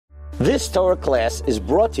This Torah class is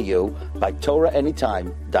brought to you by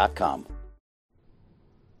TorahAnytime.com.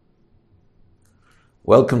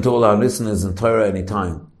 Welcome to all our listeners in Torah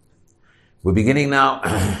Anytime. We're beginning now,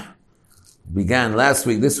 began last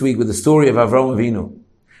week, this week, with the story of Avraham Avinu,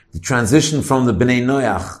 the transition from the Bnei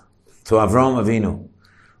Noach to Avraham Avinu,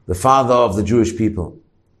 the father of the Jewish people.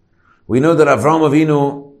 We know that Avraham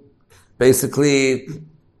Avinu basically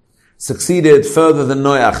succeeded further than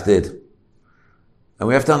Noach did. And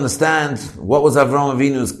we have to understand what was Avraham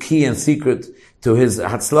Avinu's key and secret to his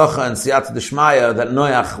Hatzlacha and Siyata Deshmaya that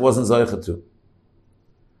Noach wasn't Zoicha to.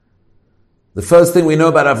 The first thing we know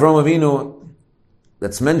about Avraham Avinu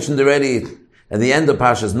that's mentioned already at the end of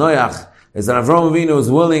Parshas Noach is that Avraham Avinu was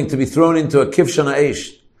willing to be thrown into a kivshan ha'esh,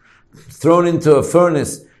 thrown into a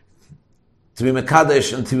furnace to be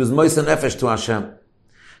Mekadesh and to use Moisa Nefesh to Hashem,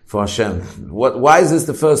 for Hashem. Why is this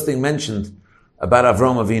the first thing mentioned about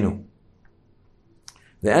Avraham Avinu?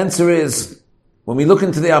 The answer is, when we look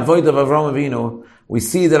into the avodah of Avraham Avinu, we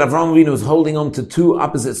see that Avraham Avinu is holding on to two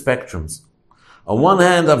opposite spectrums. On one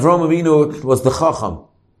hand, Avraham Avinu was the Chacham.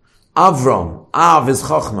 Avram, Av is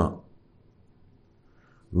Chachma.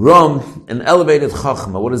 Ram, an elevated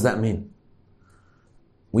Chachma. What does that mean?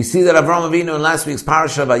 We see that Avraham Avinu in last week's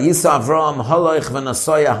parasha, Vayisa Avram haloich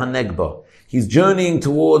v'nasoya hanegba. He's journeying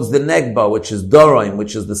towards the Negba, which is Doraim,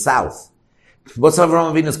 which is the south. What's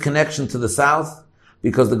Avraham Avinu's connection to the south?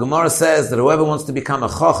 Because the Gemara says that whoever wants to become a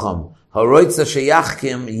Chacham, haroitza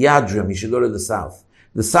sheyachkim yadrim, he should go to the south.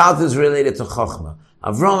 The south is related to Chachma.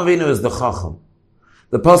 Avraham Avinu is the Chacham.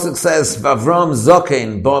 The Pasuk says, Vavram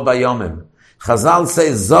zokein bo bayomim. Chazal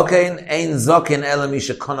says, zokein ein zokein ela mi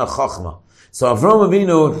shekona Chachma. So Avraham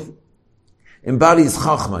Avinu embodies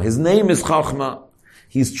Chachma. His name is Chachma.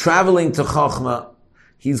 He's traveling to Chachma.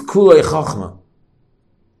 He's kulei Chachma.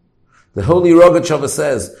 The Holy Rogatchover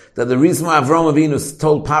says that the reason why Avraham Avinu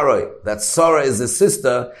told Paroi that Sarah is his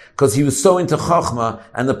sister, because he was so into Chachma,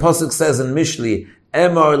 and the Pasuk says in Mishli,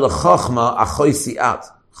 Emor lechachma achoy siat.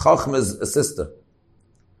 Chachma is a sister.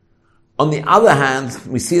 On the other hand,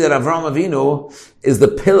 we see that Avraham Avinu is the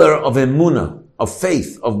pillar of emunah, of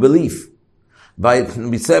faith, of belief.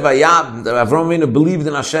 We say that Avraham Avinu believed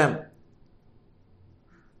in Hashem.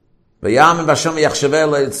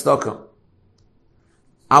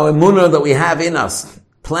 Our emunah that we have in us,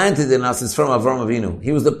 planted in us, is from Avraham Avinu.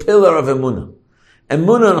 He was the pillar of emunah.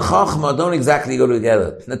 Emunah and Chachma don't exactly go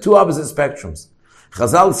together. They're two opposite spectrums.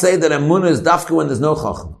 Chazal say that emunah is dafka when there's no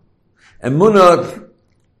Chachma. Emunah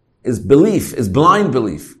is belief, is blind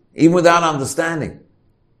belief, even without understanding.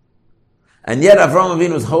 And yet Avraham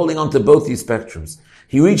Avinu was holding on to both these spectrums.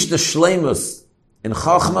 He reached the shleimus in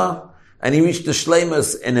Chachma, and he reached the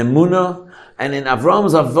shleimus in emunah. And in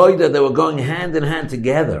Avram's avodah, they were going hand in hand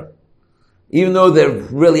together, even though they're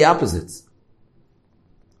really opposites.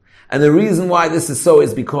 And the reason why this is so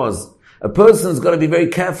is because a person's got to be very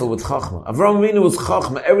careful with Chachma. Avraham Avinu was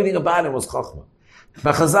Chachma. Everything about him was Chachma.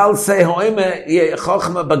 Chazal say,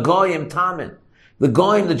 Chachma b'goyim tamen. The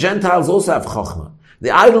Goyim, the Gentiles also have Chachma.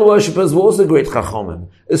 The idol worshippers were also great Chachamim.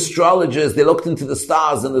 Astrologers, they looked into the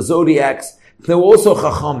stars and the zodiacs. They were also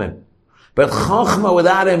Chachamim. But Chachma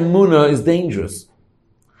without emunah is dangerous.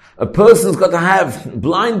 A person's got to have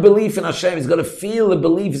blind belief in Hashem. He's got to feel the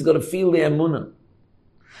belief. He's got to feel the emunah.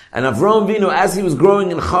 And Avraham Avinu, as he was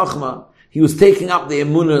growing in Chachma, he was taking up the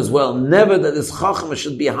emunah as well. Never that this Chachma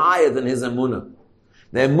should be higher than his emunah.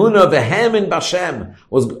 The emunah of Ehem in Bashem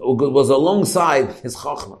was alongside his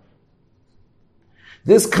Chachma.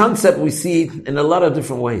 This concept we see in a lot of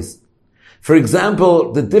different ways. For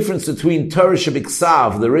example, the difference between Torah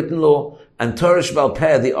Shebiksav, the written law, and Torah Shebal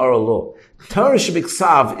Peh, the oral law. Torah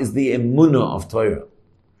Shebiksav is the emunah of Torah.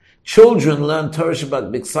 Children learn Torah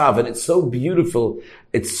Shebiksav, and it's so beautiful,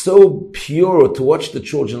 it's so pure to watch the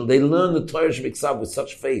children. They learn the Torah Shebiksav with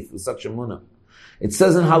such faith, with such emunah. It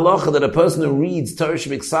says in Halacha that a person who reads Torah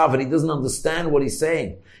Shebiksav and he doesn't understand what he's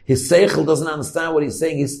saying, his seichel doesn't understand what he's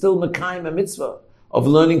saying, he's still mekayim a mitzvah of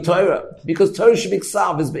learning Torah. Because Torah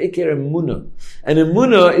Shebiksav is be'ikir emunah. And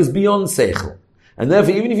emunah is beyond seichel. And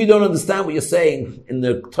therefore, even if you don't understand what you're saying, in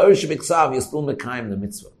the Torah Shebiksav, you're still mekayim the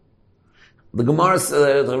mitzvah. The Gemara,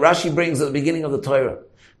 the Rashi brings at the beginning of the Torah,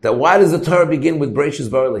 that why does the Torah begin with Bereishis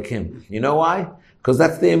bara Elokim? You know why? Because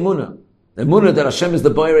that's the emunah. The emunah that Hashem is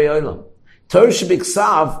the Borei Olam. Torah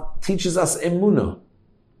Shebiksav teaches us emunah.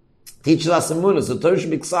 So Torah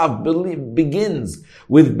Shebiksav begins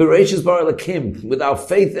with Bereishis bara Elokim, with our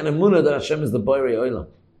faith and emunah that Hashem is the Borei Olam.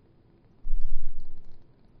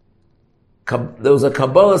 There was a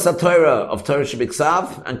Kabbalah Satorah of Torah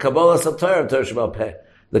Shebiksav and Kabbalah Satorah of Torah Shebal Peh.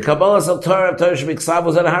 The Kabbalah Satorah of Torah Shebiksav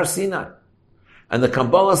was at Har Sinai. And the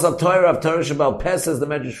Kabbalas of Torah Shabbal Peh, says the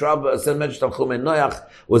Medrash Rabbah, says Medrash Tanchumei Noach,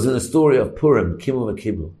 was in the story of Purim, Kimu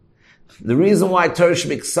v'Kiblu. The reason why Torah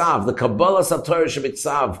Shebiksav, the Kabbalas of Torah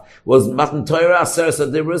Shebiksav, was Matan Torah Aseres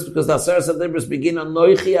Adibros, because the Aseres Adibros begin on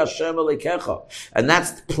Noichi Hashem Elokecha. And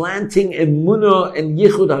that's planting emunah and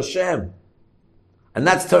Yichud Hashem. And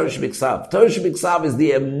that's Torah Shebiksav. Torah Shebiksav is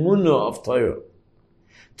the emunah of Torah.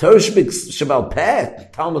 Torah Shabbal Peh,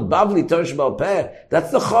 Talmud Bavli, Torah Shabbal Peh,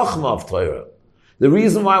 that's the Chochmah of Torah. The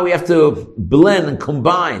reason why we have to blend and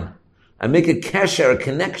combine and make a kesher, a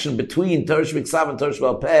connection between Torah Shebiksav and Torah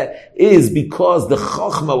Shabbal Peh, is because the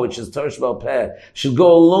Chochmah, which is Torah Shabbal Peh, should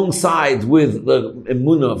go alongside with the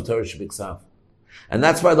emunah of Torah Shebiksav. And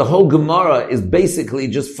that's why the whole Gemara is basically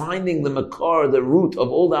just finding the makar, the root of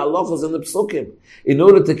all the halachos and the psukim, in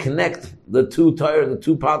order to connect the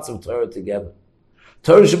two parts of Torah together.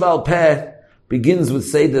 Torah Shabbal Peh begins with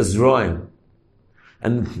Seder Zroim.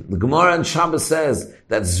 And the Gemara in Shabbos says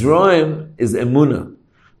that Zroim is emunah.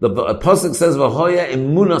 The Pasuk says, V'hoya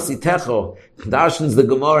emunas itecho. Darshans the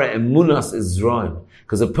Gemara, emunas is Zroim.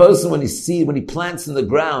 Because a person, when he plants in the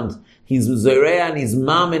ground, he's Zoreah and he's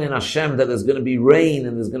Mamin in Hashem that there's going to be rain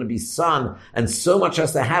and there's going to be sun, and so much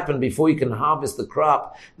has to happen before you can harvest the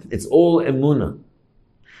crop. It's all emunah.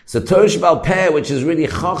 So Torah Shabbal Peh, which is really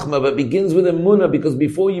Chochmah, but begins with emunah, because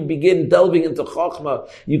before you begin delving into Chochmah,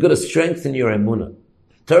 you've got to strengthen your emunah.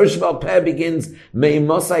 Torah Shabbal Peh begins,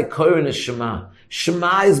 Me'imosai korin is Shema.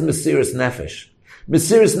 Shema is Mesiras Nefesh.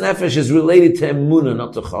 Mesiras Nefesh is related to emunah,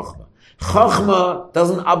 not to Chochmah. Chochmah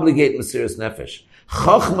doesn't obligate Mesiras Nefesh.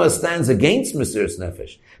 Chochmah stands against Mesiras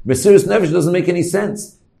Nefesh. Mesiras Nefesh doesn't make any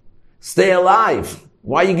sense. Stay alive.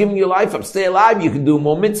 Why are you giving your life up? Stay alive. You can do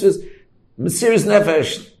more mitzvahs. Mesiras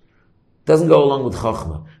Nefesh doesn't go along with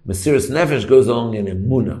Chochmah. Mesiras Nefesh goes along in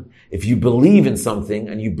emunah. If you believe in something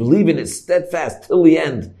and you believe in it steadfast till the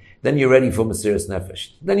end, then you're ready for Mesiras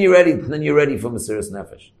Nefesh. Then you're ready for Mesiras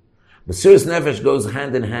Nefesh. Mesiras Nefesh goes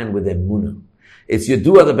hand in hand with emunah. It's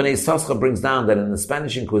Yedua that Bnei Sascha brings down that in the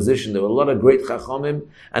Spanish Inquisition there were a lot of great Chachomim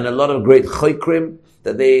and a lot of great Choykrim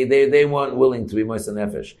that they weren't willing to be Mesiras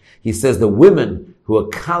Nefesh. He says the women who are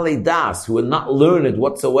Kalei Das, who are not learned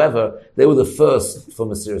whatsoever, they were the first for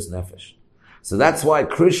Mesiras Nefesh. So that's why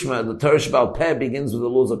Krishma, the Torah Shabbal Peh, begins with the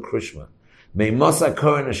laws of Krishma. Me'imosa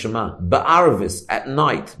koren hashema, ba'arvis, at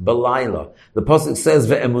night, ba'layla. The Pasuk says,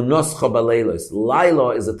 ve'emunoscha ba'leilos. Laila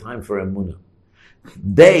is a time for emunah.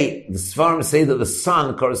 The Sfarim say that the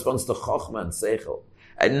sun corresponds to Chochmah and Seichel.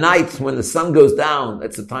 At night, when the sun goes down,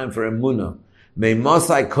 it's a time for emunah.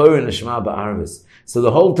 Me'imosai koren hashema ba'arvis. So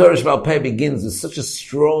the whole Torah Shabbal Peh begins with such a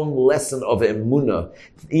strong lesson of emunah,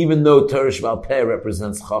 even though Torah Shabbal Peh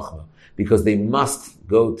represents Chochmah, because they must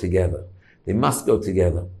go together. They must go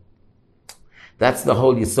together. That's the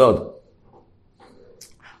whole yesod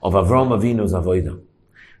of Avraham Avinu's avodah.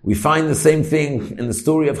 We find the same thing in the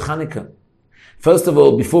story of Chanukah. First of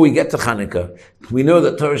all, before we get to Chanukah, we know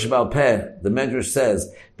that Torah Shabbal Peh, the Medrash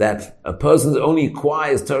says that a person only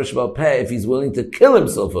acquires Torah Shabbal Peh if he's willing to kill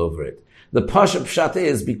himself over it. The Pasha Pshat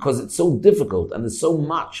is because it's so difficult and there's so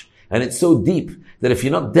much and it's so deep that if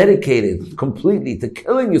you're not dedicated completely to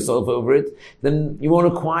killing yourself over it, then you won't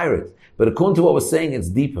acquire it. But according to what we're saying, it's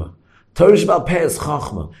deeper. Torah Shabbal Peh is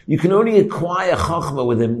Chachma. You can only acquire Chachma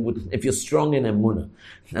with him if you're strong in Emunah.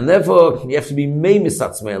 And therefore, you have to be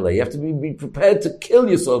Meimisatz Me'aleh. You have to be prepared to kill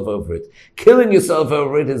yourself over it. Killing yourself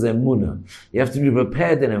over it is Emunah. You have to be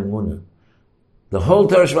prepared in Emunah. The whole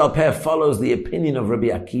Torah Shabbal Peh follows the opinion of Rabbi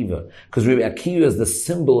Akiva, because Rabbi Akiva is the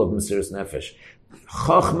symbol of Mesiras Nefesh.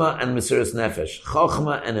 Chachma and Mesiras Nefesh.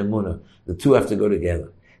 Chachma and Emunah. The two have to go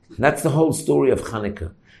together. That's the whole story of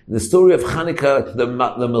Chanukah. In the story of Chanukah, the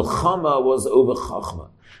Milchama was over Chachma.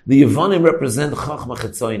 The Yevonim represent Chachma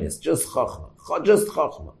Chetzonis, just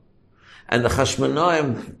Chachma. And the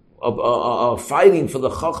Chashmonaim are fighting for the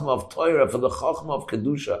Chachma of Torah, for the Chachma of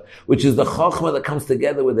Kedusha, which is the Chachma that comes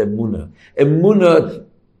together with Emunah. Emunah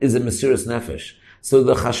is a Mesiras Nefesh. So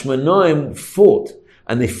the Chashmonaim fought,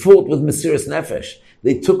 and they fought with Mesiras Nefesh.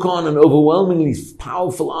 They took on an overwhelmingly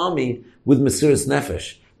powerful army with Mesiras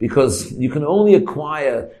Nefesh. Because you can only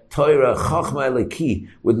acquire Torah, Chachma Eliki,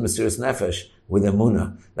 with Mesiras Nefesh, with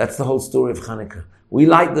Emunah. That's the whole story of Chanukah. We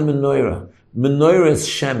light the menorah. Menorah is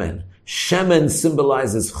Shemen. Shemen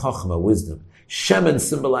symbolizes Chachma, wisdom. Shemen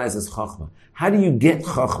symbolizes Chachma. How do you get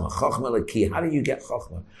Chachma? Chachma Eliki. How do you get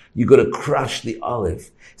Chachma? You got to crush the olive.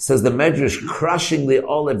 It says the Medrash, crushing the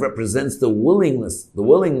olive represents the willingness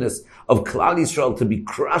of Klal Yisrael to be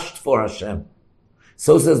crushed for Hashem.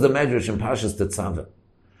 So says the Medrash in Parshas Tetzaveh.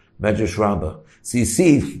 Medrash Rabbah. So you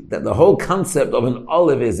see that the whole concept of an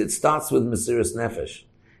olive is it starts with Mesiras Nefesh.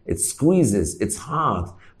 It squeezes, it's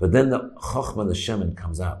hard, But then the Chochmah, the Shemen,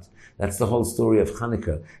 comes out. That's the whole story of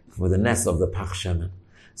Chanukah, with the nest of the Pach Shemen.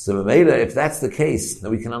 So Mamela, if that's the case,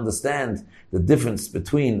 then we can understand the difference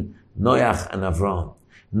between Noach and Avram.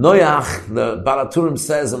 Noach, the Balaturim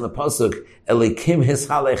says in the Pasuk, Elikim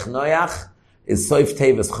Hishalech Noach, is Soif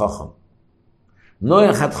Teves Chocham.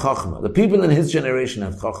 Noach had Chochmah. The people in his generation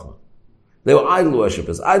had Chochmah. They were idol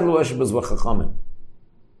worshippers. Idol worshippers were Chachamim.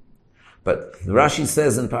 But Rashi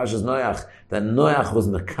says in Parashas Noach that Noach was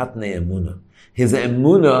Mekatnei Emunah. His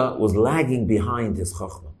Emunah was lagging behind his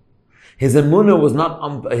Chochmah. His Emunah was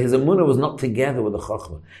not together with the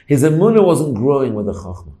Chochmah. His Emunah wasn't growing with the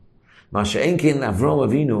Chochmah. Masha'enkin Avram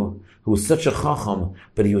Avinu, who was such a Chacham,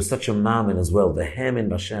 but he was such a Mammon as well, the Hamin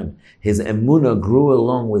Bashem. His Emunah grew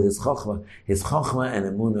along with his Chochmah. His Chochmah and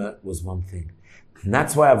Emunah was one thing. And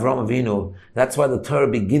that's why Avram Avinu, that's why the Torah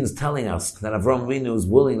begins telling us that Avram Avinu's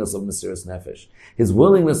willingness of Mesiras Nefesh. His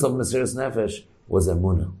willingness of Mesiras Nefesh was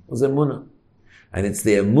Emunah. And it's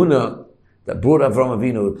the Emunah that brought Avram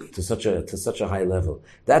Avinu to such a high level.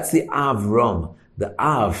 That's the Avram. The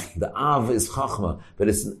Av is Chachma, but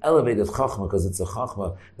it's an elevated Chachma because it's a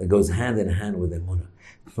Chachma that goes hand in hand with Emunah.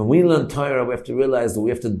 When we learn Torah, we have to realize that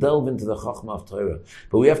we have to delve into the Chachma of Torah.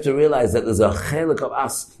 But we have to realize that there's a chelik of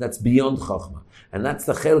us that's beyond Chachma. And that's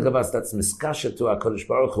the chelik of us that's miskasha to our HaKadosh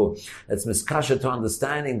Baruch Hu. That's miskasha to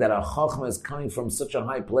understanding that our Chachma is coming from such a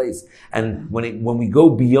high place. And when we go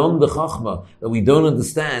beyond the Chachma that we don't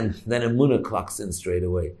understand, then Emunah clocks in straight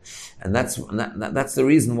away. And that's the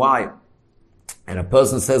reason why. And a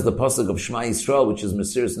person says the pasuk of Shema Yisrael, which is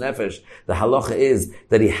Mesiras Nefesh, the halacha is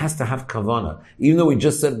that he has to have kavanah. Even though we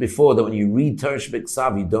just said before that when you read Torah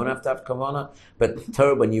Shebiksav, you don't have to have kavanah, but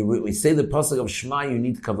Torah, when we say the pasuk of Shema, you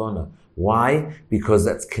need kavanah. Why? Because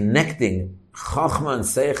that's connecting Chachma and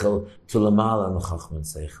Seichel to Lamala and the Chachma and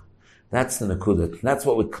Seichel. That's the Nakudah. That's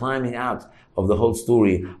what we're climbing out of the whole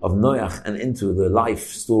story of Noach and into the life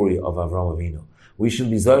story of Avraham Avinu. We should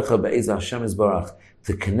be Zocha Be'ezah Hashem Yisbarach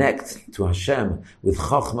to connect to Hashem with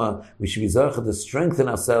Chachma. We should be Zocha to strengthen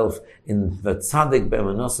ourselves in the Tzaddik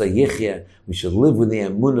Be'emanosa Yichya. We should live with the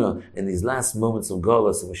Emunah in these last moments of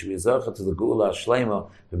Golus, and we should be Zocha to the Geula Shleima.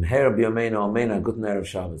 B'mher b'yameinu ameinu. Good Erev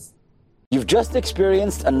Shabbos. You've just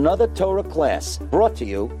experienced another Torah class brought to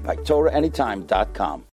you by TorahAnytime.com.